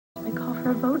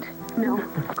for a vote? No.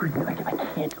 Greenlee, I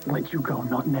can't let you go.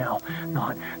 Not now.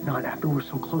 Not after we're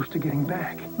so close to getting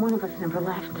back. One of us never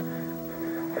left.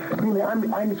 Greenlee,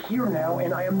 I'm here now,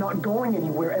 and I am not going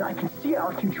anywhere, and I can see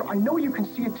our future. I know you can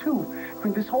see it too. I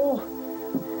mean, the whole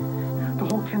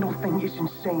Kendall thing is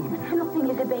insane. Kendall thing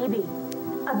is a baby.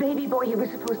 A baby boy who was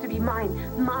supposed to be mine.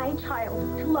 My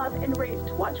child. To love and raise,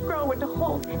 to watch grow and to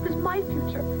hold. It was my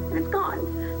future, and it's gone.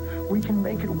 We can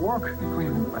make it work,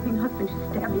 Greenlee. A loving husband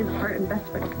should stab me in the heart, and best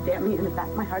friend should stab me in the back.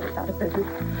 My heart is out of business.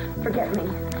 Forget me.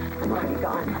 I'm already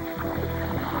gone.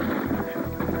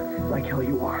 Like hell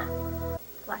you are.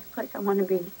 The last place I want to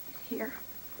be is here.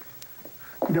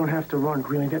 You don't have to run,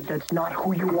 Greenlee. That's not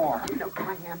who you are. You know who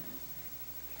I am.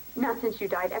 Not since you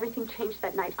died. Everything changed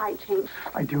that night. I changed.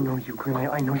 I do know you, Greenlee.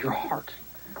 I know your heart.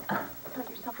 Tell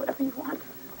yourself whatever you want.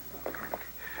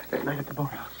 That night at the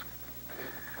boathouse.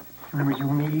 Remember you,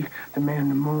 me, the man in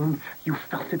the moon? You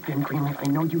felt it then, Greenlee. I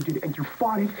know you did, and you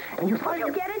fought it, and you fought it.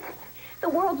 You get it? The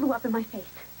world blew up in my face.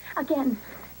 Again.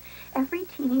 Every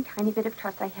teeny tiny bit of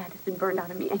trust I had has been burned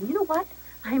out of me. And you know what?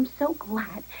 I am so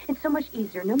glad. It's so much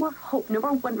easier. No more hope, no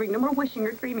more wondering, no more wishing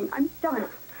or dreaming. I'm done.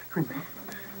 Greenlee,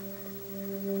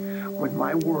 when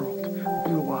my world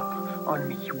blew up on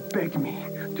me, you begged me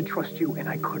to trust you, and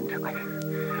I couldn't.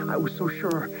 I was so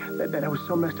sure that I was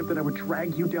so messed up that I would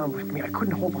drag you down with me. I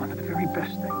couldn't hold on to the very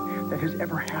best thing that has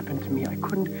ever happened to me. I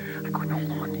couldn't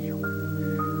hold on to you.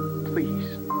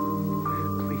 Please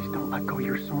don't let go.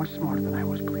 You're so much smarter than I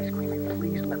was. Please, Greenlee,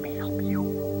 please let me help you.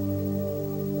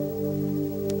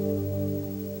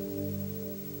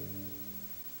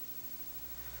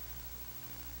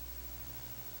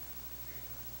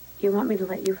 You want me to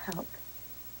let you help,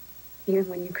 even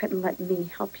when you couldn't let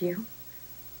me help you?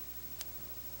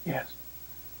 Yes.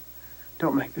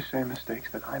 Don't make the same mistakes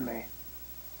that I made.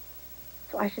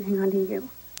 So I should hang on to you.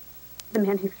 The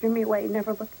man who threw me away and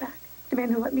never looked back. The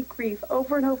man who let me grieve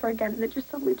over and over again and then just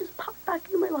suddenly just popped back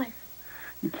into my life.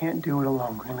 You can't do it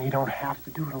alone, Greenlee. You don't have to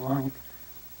do it alone.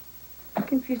 You're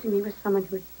confusing me with someone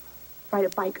who would ride a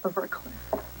bike over a cliff.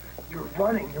 You're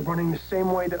running the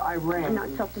same way that I ran. I'm not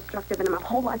self-destructive, and I'm a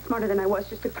whole lot smarter than I was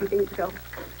just a few days ago.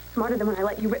 Smarter than when I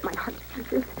let you rip my heart to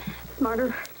pieces.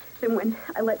 Smarter than when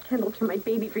I let Kendall turn my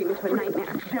baby dream into a nightmare.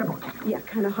 Forget about it. Yeah,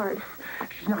 kind of hard.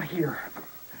 She's not here.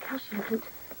 No, she isn't.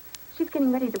 She's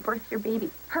getting ready to birth your baby.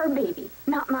 Her baby,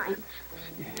 not mine.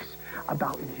 This is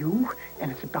about you,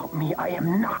 and it's about me. I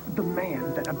am not the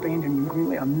man that abandoned you,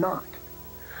 Greenlee. I'm not.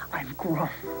 I've grown.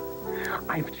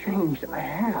 I've changed. I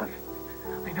have.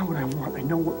 I know what I want. I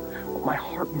know what my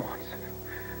heart wants.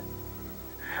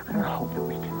 I don't hope that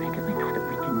we can make it. I know that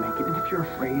we can make it. And if you're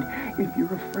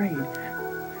afraid,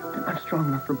 then I'm strong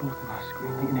enough for both of us,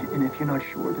 Greenlee. And if you're not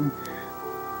sure, then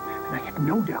I have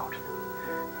no doubt.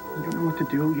 You don't know what to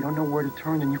do. You don't know where to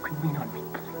turn, then you can lean on me.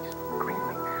 Please,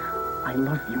 Greenlee. I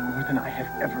love you more than I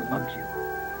have ever loved you.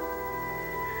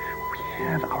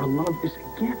 Our love is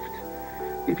a gift.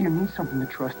 If you need something to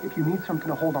trust, if you need something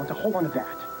to hold on to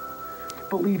that.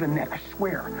 Believe in that. I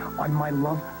swear on my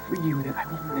love for you that I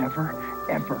will never,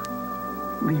 ever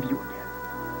leave you again.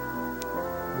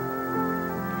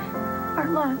 Our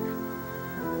love.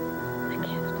 A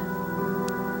gift.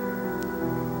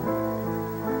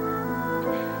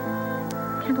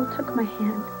 Kendall took my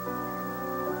hand,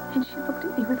 and she looked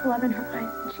at me with love in her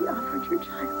eyes, and she offered your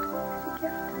child as a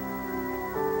gift.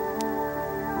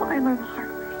 Well, I learned the hard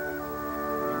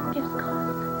way. Gifts cost.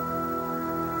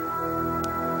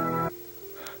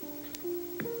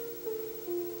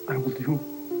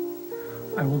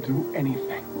 I will do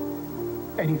anything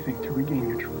to regain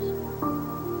your trust.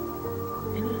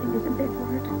 Anything is a big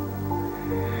word.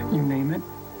 You name it,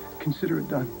 consider it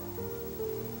done.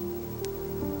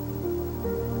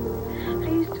 I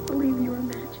used to believe you were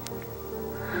magic.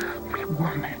 We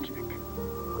were magic.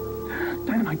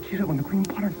 Dynamite Kiddo and the Green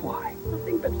Butterfly.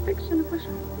 Nothing but fiction.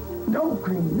 No,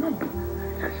 Green, no.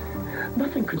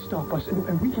 Nothing could stop us,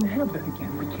 and we can have that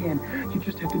again. We can. You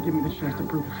just have to give me the chance to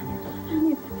prove it to you. I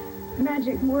need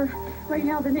magic more right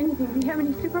now than anything. Do you have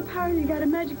any superpowers? You got a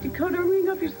magic decoder ring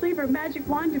up your sleeve or a magic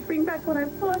wand to bring back what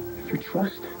I've lost? Your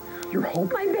trust, your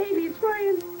hope. My babies,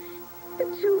 Ryan. The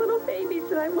two little babies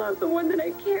that I love. The one that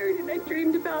I carried and I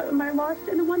dreamed about and I lost,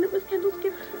 and the one that was Kendall's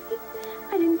gift to me.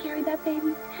 I didn't carry that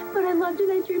baby, but I loved it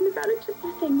and I dreamed about it just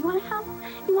the same. You want to help?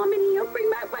 You want me to help bring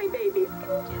back my babies? Can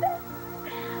you do that?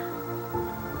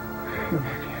 No,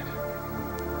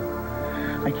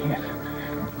 I can't.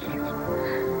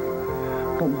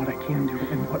 But what I can do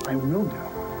and what I will do,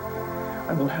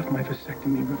 I will have my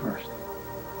vasectomy reversed.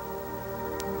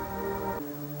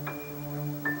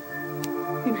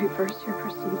 You'd reverse your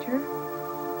procedure?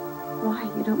 Why?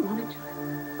 You don't want a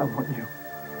child. I want you.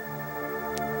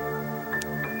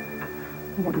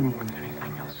 want you more than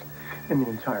anything else in the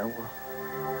entire world.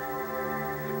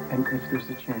 And if there's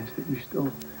a chance that you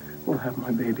still will have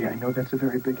my baby, I know that's a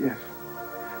very big if.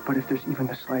 But if there's even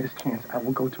the slightest chance, I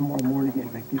will go tomorrow morning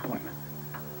and make the appointment.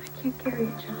 I can't carry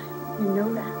a child. You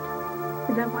know that.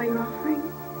 Is that why you're offering?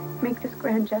 Make this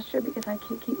grand gesture because I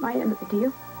can't keep my end of the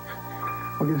deal?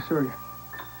 We'll get a surrogate.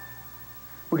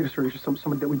 We'll get a surrogate,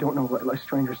 somebody that we don't know, a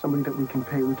stranger, somebody that we can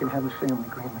pay. We can have a family,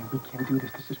 Greenlee. We can do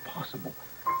this. This is possible.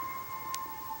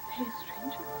 Pay a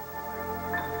stranger?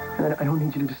 And I don't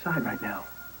need you to decide right now.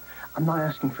 I'm not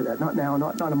asking for that. Not now,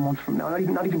 not a month from now,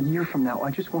 not even a year from now. I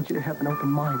just want you to have an open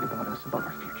mind about us, about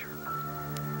our future.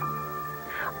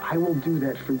 I will do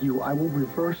that for you. I will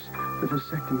reverse the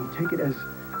vasectomy. Take it as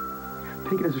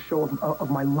a show of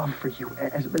my love for you,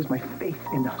 as my faith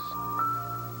in us.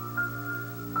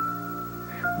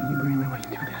 Will you, Greenlee, will you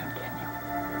do that? Can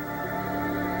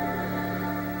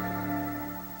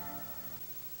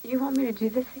you? You want me to do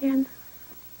this again?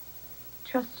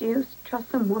 Trust you, trust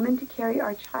some woman to carry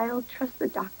our child, trust the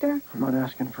doctor? I'm not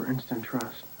asking for instant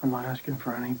trust. I'm not asking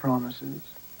for any promises.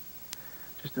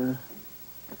 Just a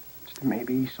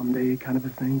maybe someday kind of a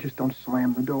thing. Just don't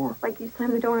slam the door. Like you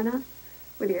slammed the door on us?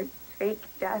 With your fake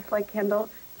death like Kendall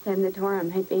slammed the door on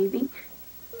my baby?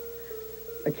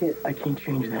 I can't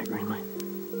change that, Greenlee.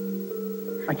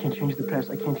 I can't change the past.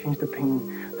 I can't change the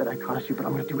pain that I caused you, but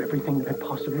I'm going to do everything that I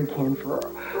possibly can for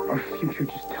our future.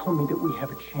 Just tell me that we have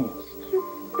a chance.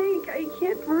 I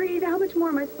can't breathe. How much more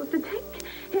am I supposed to take?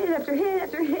 Hit after hit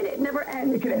after hit. It never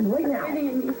ends. It could end right now. Everything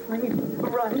in me screams,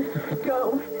 run,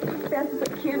 go, as fast as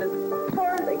I can, as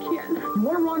far as I can. You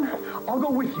want to run? I'll go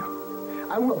with you.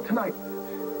 I will, tonight.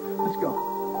 Let's go.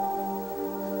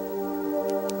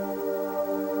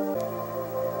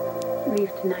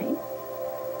 Leave tonight.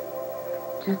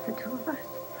 Just the two of us.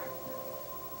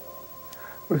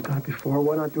 We've done it before.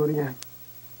 Why not do it again?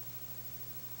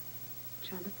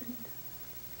 Jonathan,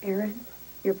 Aaron,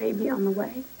 your baby on the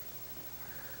way.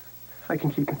 I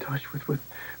can keep in touch with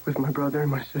my brother and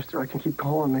my sister. I can keep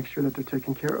calling and make sure that they're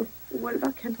taken care of. What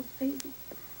about Kendall's baby?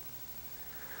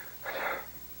 I don't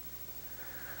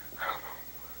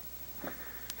know.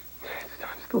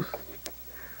 I'm still...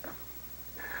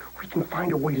 We can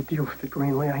find a way to deal with it,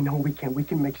 Greenlee. I know we can. We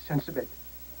can make sense of it.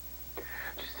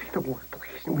 Just say the word,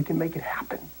 please, and we can make it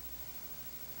happen.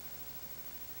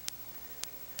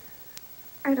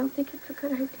 I don't think it's a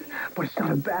good idea. But it's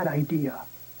not a bad idea.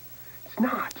 It's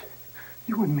not.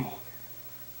 You and me.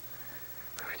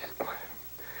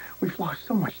 We've lost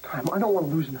so much time. I don't want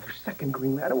to lose another second,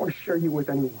 Greenlee. I don't want to share you with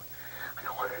anyone.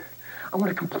 I want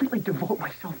to completely devote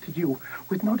myself to you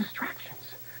with no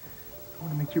distractions. I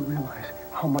want to make you realize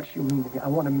how much you mean to me. I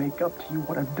want to make up to you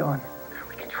what I've done.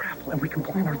 We can travel and we can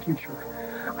plan our future.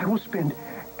 I will spend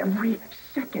every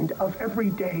second of every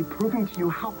day proving to you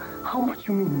how much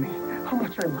you mean to me, how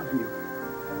much I love you.